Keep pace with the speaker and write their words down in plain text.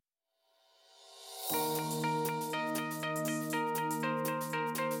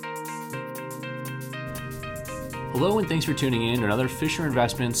Hello and thanks for tuning in to another Fisher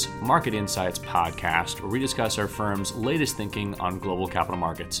Investments Market Insights podcast, where we discuss our firm's latest thinking on global capital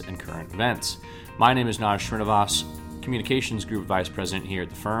markets and current events. My name is Naj Srinivas, Communications Group Vice President here at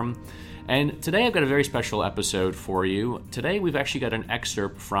the firm. And today I've got a very special episode for you. Today we've actually got an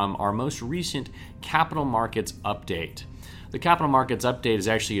excerpt from our most recent Capital Markets Update. The Capital Markets Update is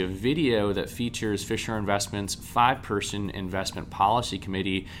actually a video that features Fisher Investments' 5-person investment policy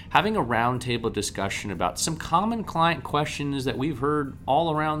committee having a roundtable discussion about some common client questions that we've heard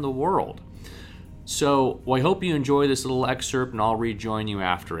all around the world. So I hope you enjoy this little excerpt, and I'll rejoin you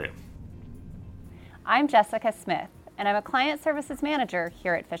after it. I'm Jessica Smith, and I'm a Client Services Manager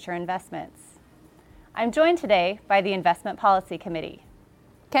here at Fisher Investments. I'm joined today by the Investment Policy Committee.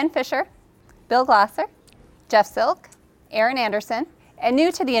 Ken Fisher, Bill Glasser, Jeff Silk, Aaron Anderson, and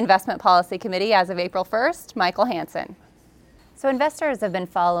new to the Investment Policy Committee as of April 1st, Michael Hansen. So investors have been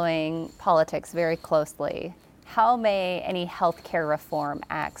following politics very closely. How may any healthcare reform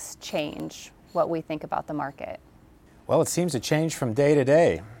acts change what we think about the market? Well, it seems to change from day to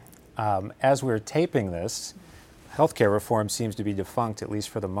day. As we're taping this, healthcare reform seems to be defunct, at least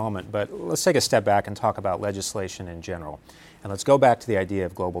for the moment. But let's take a step back and talk about legislation in general. And let's go back to the idea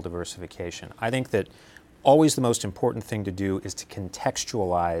of global diversification. I think that always the most important thing to do is to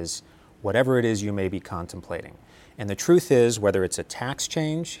contextualize whatever it is you may be contemplating. And the truth is, whether it's a tax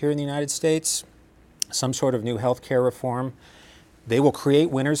change here in the United States, some sort of new healthcare reform, they will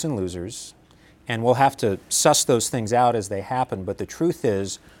create winners and losers, and we'll have to suss those things out as they happen. But the truth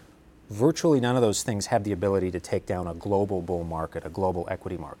is, virtually none of those things have the ability to take down a global bull market, a global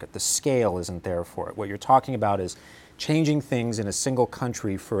equity market. The scale isn't there for it. What you're talking about is changing things in a single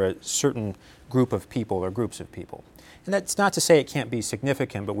country for a certain group of people or groups of people. And that's not to say it can't be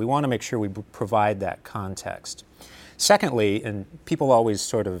significant, but we want to make sure we provide that context. Secondly, and people always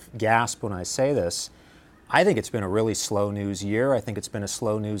sort of gasp when I say this, I think it's been a really slow news year. I think it's been a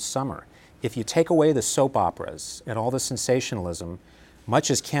slow news summer. If you take away the soap operas and all the sensationalism, much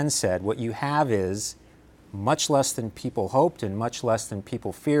as Ken said, what you have is much less than people hoped and much less than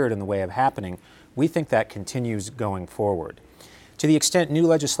people feared in the way of happening. We think that continues going forward. To the extent new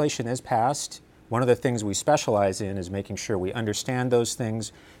legislation is passed, one of the things we specialize in is making sure we understand those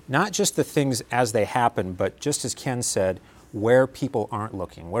things, not just the things as they happen, but just as Ken said, where people aren't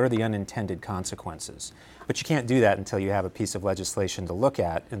looking. What are the unintended consequences? But you can't do that until you have a piece of legislation to look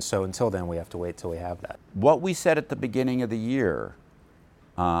at, and so until then we have to wait till we have that. What we said at the beginning of the year,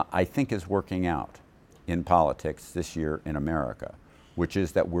 I think is working out in politics this year in America, which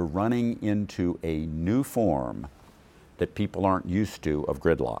is that we're running into a new form that people aren't used to of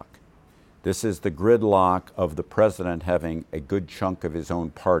gridlock. This is the gridlock of the president having a good chunk of his own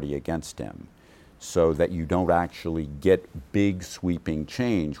party against him, so that you don't actually get big sweeping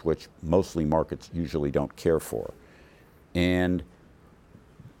change, which mostly markets usually don't care for. And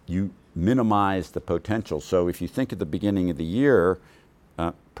you minimize the potential. So if you think at the beginning of the year,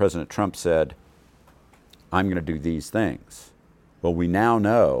 President Trump said, I'm going to do these things. Well, we now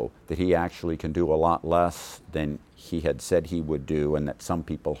know that he actually can do a lot less than he had said he would do, and that some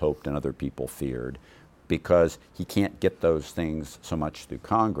people hoped and other people feared, because he can't get those things so much through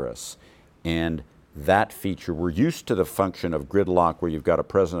Congress. And that feature, we're used to the function of gridlock where you've got a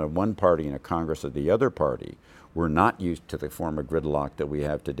president of one party and a Congress of the other party. We're not used to the form of gridlock that we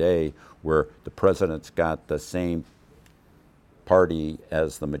have today, where the president's got the same party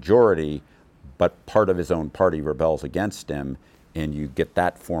as the majority, but part of his own party rebels against him, and you get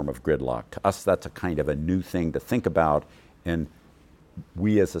that form of gridlock. To us, that's a kind of a new thing to think about, and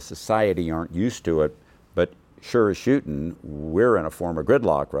we as a society aren't used to it, but sure as shooting, we're in a form of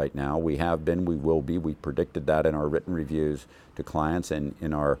gridlock right now. We have been, we will be. We predicted that in our written reviews to clients and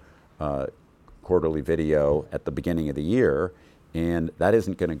in our quarterly video at the beginning of the year, and that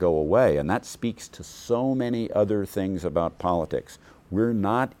isn't going to go away. And that speaks to so many other things about politics. We're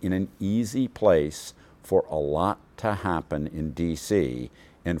not in an easy place for a lot to happen in D.C.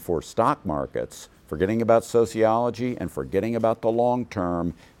 and for stock markets, forgetting about sociology and forgetting about the long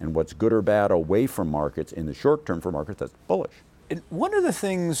term and what's good or bad away from markets. In the short term for markets, that's bullish. And one of the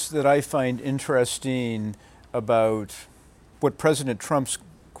things that I find interesting about what President Trump's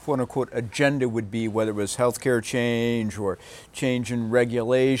quote-unquote agenda would be, whether it was healthcare change or change in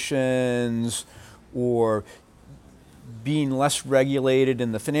regulations or being less regulated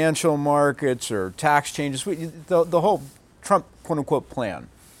in the financial markets or tax changes, the whole Trump quote-unquote plan.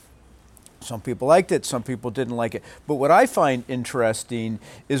 Some people liked it, some people didn't like it. But what I find interesting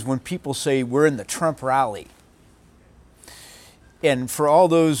is when people say we're in the Trump rally. And for all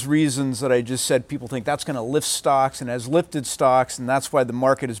those reasons that I just said, people think that's going to lift stocks and has lifted stocks, and that's why the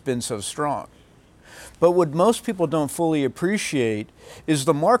market has been so strong. But what most people don't fully appreciate is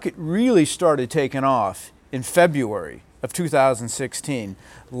the market really started taking off in February of 2016,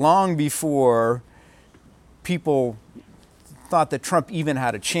 long before people thought that Trump even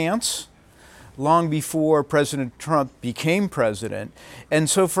had a chance, long before President Trump became president. And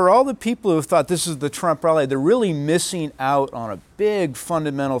so for all the people who thought this is the Trump rally, they're really missing out on a big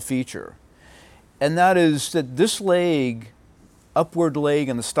fundamental feature. And that is that this upward leg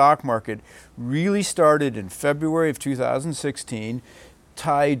in the stock market really started in February of 2016,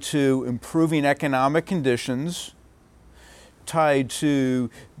 tied to improving economic conditions, tied to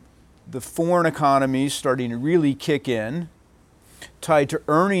the foreign economies starting to really kick in, tied to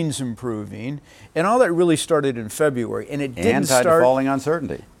earnings improving, and all that really started in February. And it didn't start. And tied to falling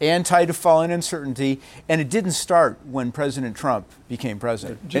uncertainty. And tied to falling uncertainty. And it didn't start when President Trump became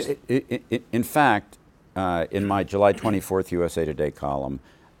president. In fact, in my July 24th USA Today column,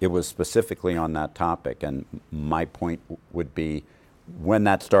 it was specifically on that topic. And my point would be, when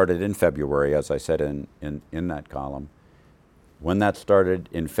that started in February, as I said in that column, when that started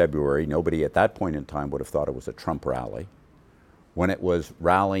in February, nobody at that point in time would have thought it was a Trump rally. When it was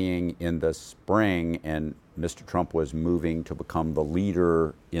rallying in the spring and Mr. Trump was moving to become the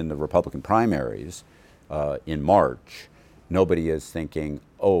leader in the Republican primaries in March, nobody is thinking,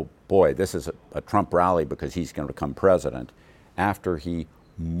 oh boy, this is a Trump rally because he's going to become president. After he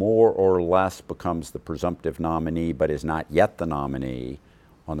more or less becomes the presumptive nominee but is not yet the nominee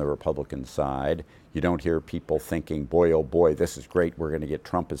on the Republican side, you don't hear people thinking, boy, oh boy, this is great, we're going to get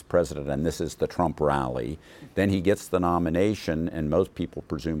Trump as president and this is the Trump rally. Then he gets the nomination and most people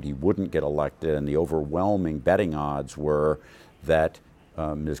presumed he wouldn't get elected, and the overwhelming betting odds were that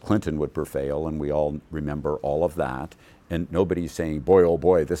Ms. Clinton would prevail, and we all remember all of that. And nobody's saying, boy, oh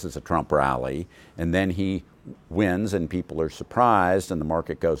boy, this is a Trump rally. And then he wins and people are surprised and the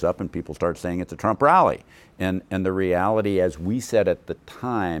market goes up and people start saying it's a Trump rally. And the reality, as we said at the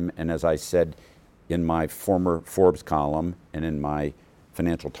time, and as I said in my former Forbes column and in my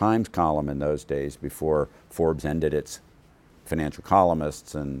Financial Times column in those days before Forbes ended its financial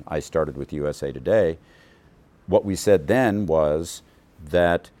columnists and I started with USA Today, what we said then was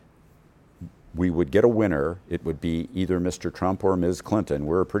that we would get a winner. It would be either Mr. Trump or Ms. Clinton. We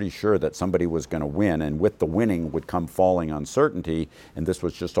were pretty sure that somebody was going to win, and with the winning would come falling uncertainty, and this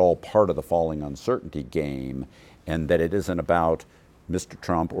was just all part of the falling uncertainty game, and that it isn't about Mr.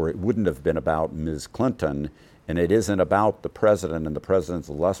 Trump, or it wouldn't have been about Ms. Clinton, and it isn't about the president, and the president's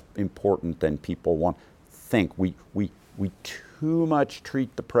less important than people think. We too much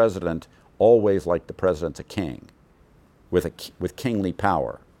treat the president always like the president's a king with kingly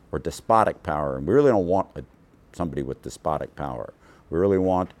power or despotic power, and we really don't want somebody with despotic power. We really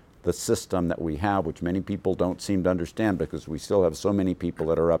want the system that we have, which many people don't seem to understand because we still have so many people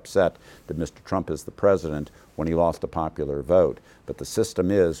that are upset that Mr. Trump is the president when he lost a popular vote. But the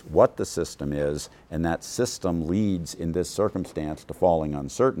system is what the system is, and that system leads in this circumstance to falling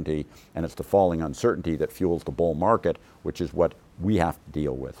uncertainty, and it's the falling uncertainty that fuels the bull market, which is what we have to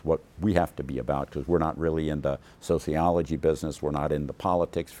deal with, what we have to be about, because we're not really in the sociology business, we're not in the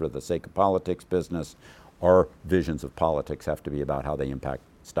politics for the sake of politics business. Our visions of politics have to be about how they impact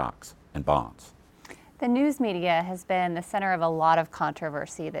stocks and bonds. The news media has been the center of a lot of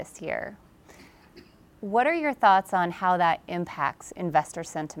controversy this year. What are your thoughts on how that impacts investor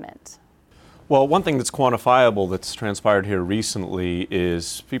sentiment? Well, one thing that's quantifiable that's transpired here recently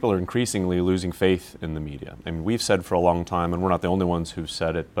is people are increasingly losing faith in the media. I mean, we've said for a long time, and we're not the only ones who've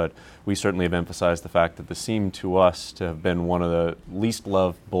said it, but we certainly have emphasized the fact that this seemed to us to have been one of the least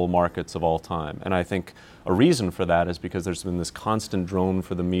loved bull markets of all time. And I think a reason for that is because there's been this constant drone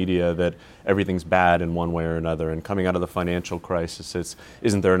for the media that everything's bad in one way or another. And coming out of the financial crisis,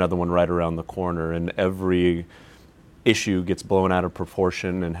 isn't there another one right around the corner? And every issue gets blown out of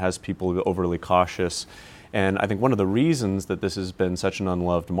proportion and has people overly cautious. And I think one of the reasons that this has been such an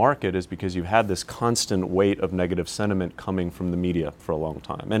unloved market is because you've had this constant weight of negative sentiment coming from the media for a long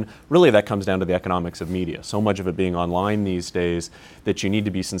time. And really that comes down to the economics of media. So much of it being online these days that you need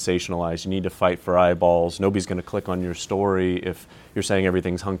to be sensationalized, you need to fight for eyeballs. Nobody's going to click on your story if you're saying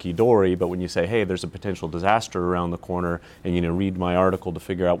everything's hunky-dory, but when you say, hey, there's a potential disaster around the corner and you read my article to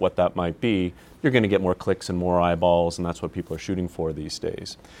figure out what that might be, you're going to get more clicks and more eyeballs, and that's what people are shooting for these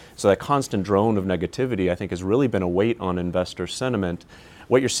days. So that constant drone of negativity, I think, has really been a weight on investor sentiment.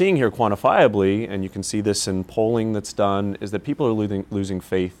 What you're seeing here quantifiably, and you can see this in polling that's done, is that people are losing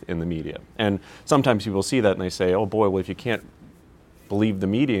faith in the media. And sometimes people see that and they say, oh boy, well, if you can't believe the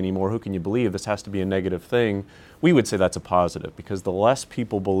media anymore, who can you believe? This has to be a negative thing. We would say that's a positive, because the less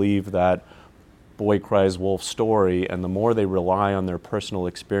people believe that boy cries wolf story, and the more they rely on their personal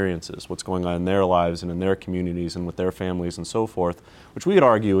experiences, what's going on in their lives and in their communities and with their families and so forth, which we would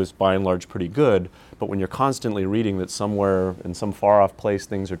argue is by and large pretty good, but when you're constantly reading that somewhere in some far off place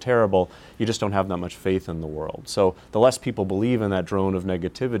things are terrible, you just don't have that much faith in the world. So the less people believe in that drone of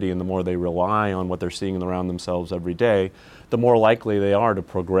negativity and the more they rely on what they're seeing around themselves every day, the more likely they are to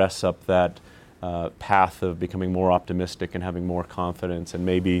progress up that path of becoming more optimistic and having more confidence, and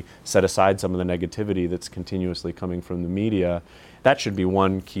maybe set aside some of the negativity that's continuously coming from the media. That should be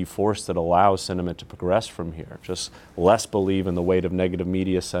one key force that allows sentiment to progress from here. Just less believe in the weight of negative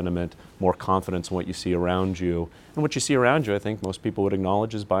media sentiment, more confidence in what you see around you. And what you see around you, I think most people would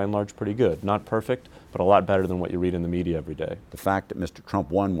acknowledge, is by and large pretty good. Not perfect, but a lot better than what you read in the media every day. The fact that Mr.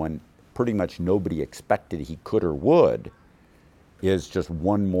 Trump won when pretty much nobody expected he could or would is just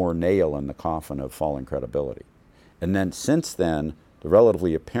one more nail in the coffin of falling credibility. And then since then, the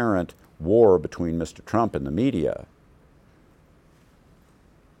relatively apparent war between Mr. Trump and the media,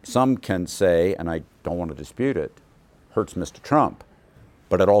 some can say, and I don't want to dispute it, hurts Mr. Trump,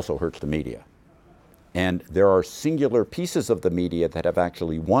 but it also hurts the media. And there are singular pieces of the media that have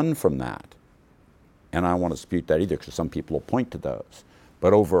actually won from that. And I don't want to dispute that either, because some people will point to those.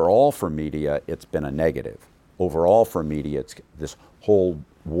 But overall for media, it's been a negative. Overall for media, it's this whole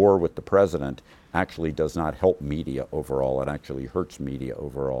war with the president actually does not help media overall. It actually hurts media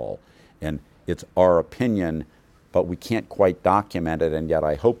overall. And it's our opinion, but we can't quite document it, and yet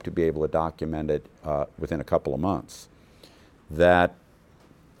I hope to be able to document it within a couple of months, that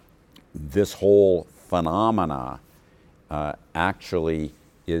this whole phenomena actually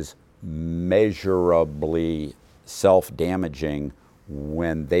is measurably self-damaging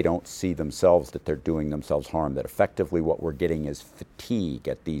when they don't see themselves that they're doing themselves harm, that effectively what we're getting is fatigue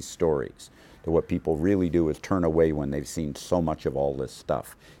at these stories. That what people really do is turn away when they've seen so much of all this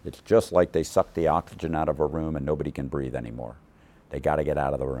stuff. It's just like they suck the oxygen out of a room and nobody can breathe anymore. They got to get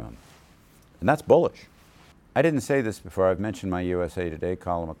out of the room. And that's bullish. I didn't say this before. I've mentioned my USA Today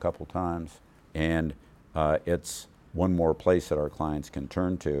column a couple times, and it's one more place that our clients can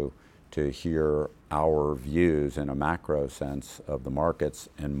turn to hear our views in a macro sense of the markets,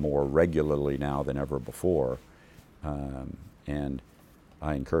 and more regularly now than ever before. And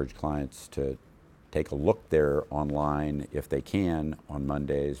I encourage clients to take a look there online if they can on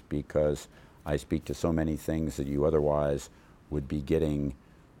Mondays, because I speak to so many things that you otherwise would be getting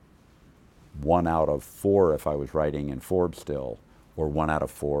 1 out of 4 if I was writing in Forbes still, or 1 out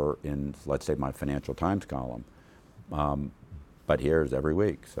of 4 in, let's say, my Financial Times column. But here's every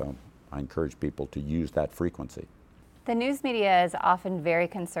week, so I encourage people to use that frequency. The news media is often very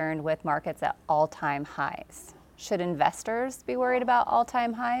concerned with markets at all-time highs. Should investors be worried about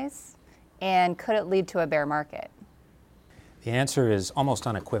all-time highs? And could it lead to a bear market? The answer is almost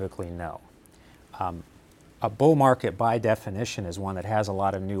unequivocally no. A bull market, by definition, is one that has a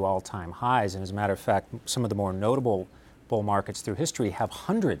lot of new all-time highs. And as a matter of fact, some of the more notable bull markets through history have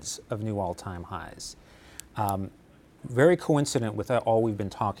hundreds of new all-time highs. Very coincident with all we've been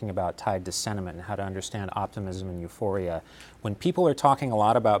talking about tied to sentiment and how to understand optimism and euphoria. When people are talking a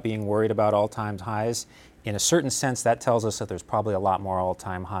lot about being worried about all-time highs, in a certain sense that tells us that there's probably a lot more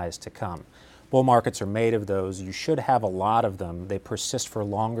all-time highs to come. Bull markets are made of those. You should have a lot of them. They persist for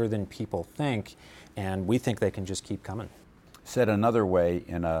longer than people think, and we think they can just keep coming. Said another way,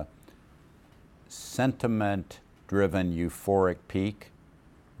 in a sentiment-driven euphoric peak,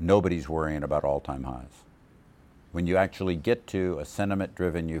 nobody's worrying about all-time highs. When you actually get to a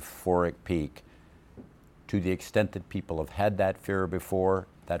sentiment-driven euphoric peak, to the extent that people have had that fear before,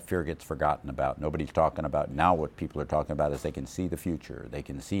 that fear gets forgotten about. Nobody's talking about now. What people are talking about is they can see the future. They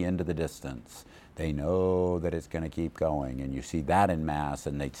can see into the distance. They know that it's going to keep going, and you see that en masse,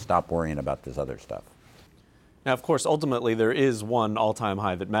 and they stop worrying about this other stuff. Now, of course, ultimately there is one all-time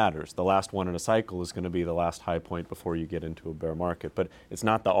high that matters. The last one in a cycle is going to be the last high point before you get into a bear market, but it's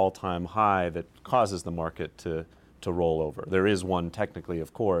not the all-time high that causes the market to roll over. There is one technically,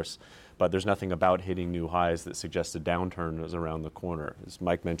 of course, but there's nothing about hitting new highs that suggests a downturn is around the corner. As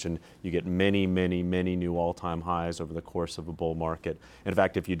Mike mentioned, you get many, many, many new all-time highs over the course of a bull market. In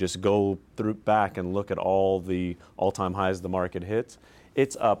fact, if you just go back and look at all the all-time highs the market hits,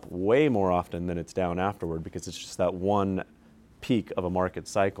 it's up way more often than it's down afterward, because it's just that one peak of a market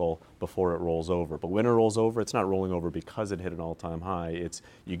cycle before it rolls over. But when it rolls over, it's not rolling over because it hit an all-time high. It's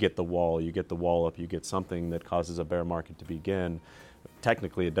you get the wall up, you get something that causes a bear market to begin.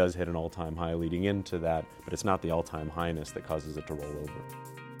 Technically, it does hit an all-time high leading into that, but it's not the all-time highness that causes it to roll over.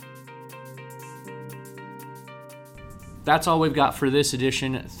 That's all we've got for this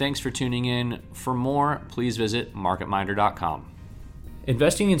edition. Thanks for tuning in. For more, please visit marketminder.com.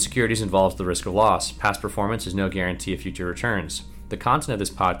 Investing in securities involves the risk of loss. Past performance is no guarantee of future returns. The content of this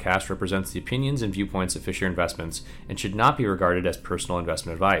podcast represents the opinions and viewpoints of Fisher Investments and should not be regarded as personal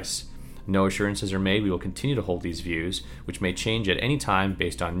investment advice. No assurances are made we will continue to hold these views, which may change at any time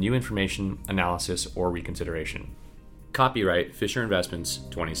based on new information, analysis, or reconsideration. Copyright Fisher Investments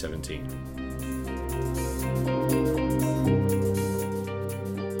 2017.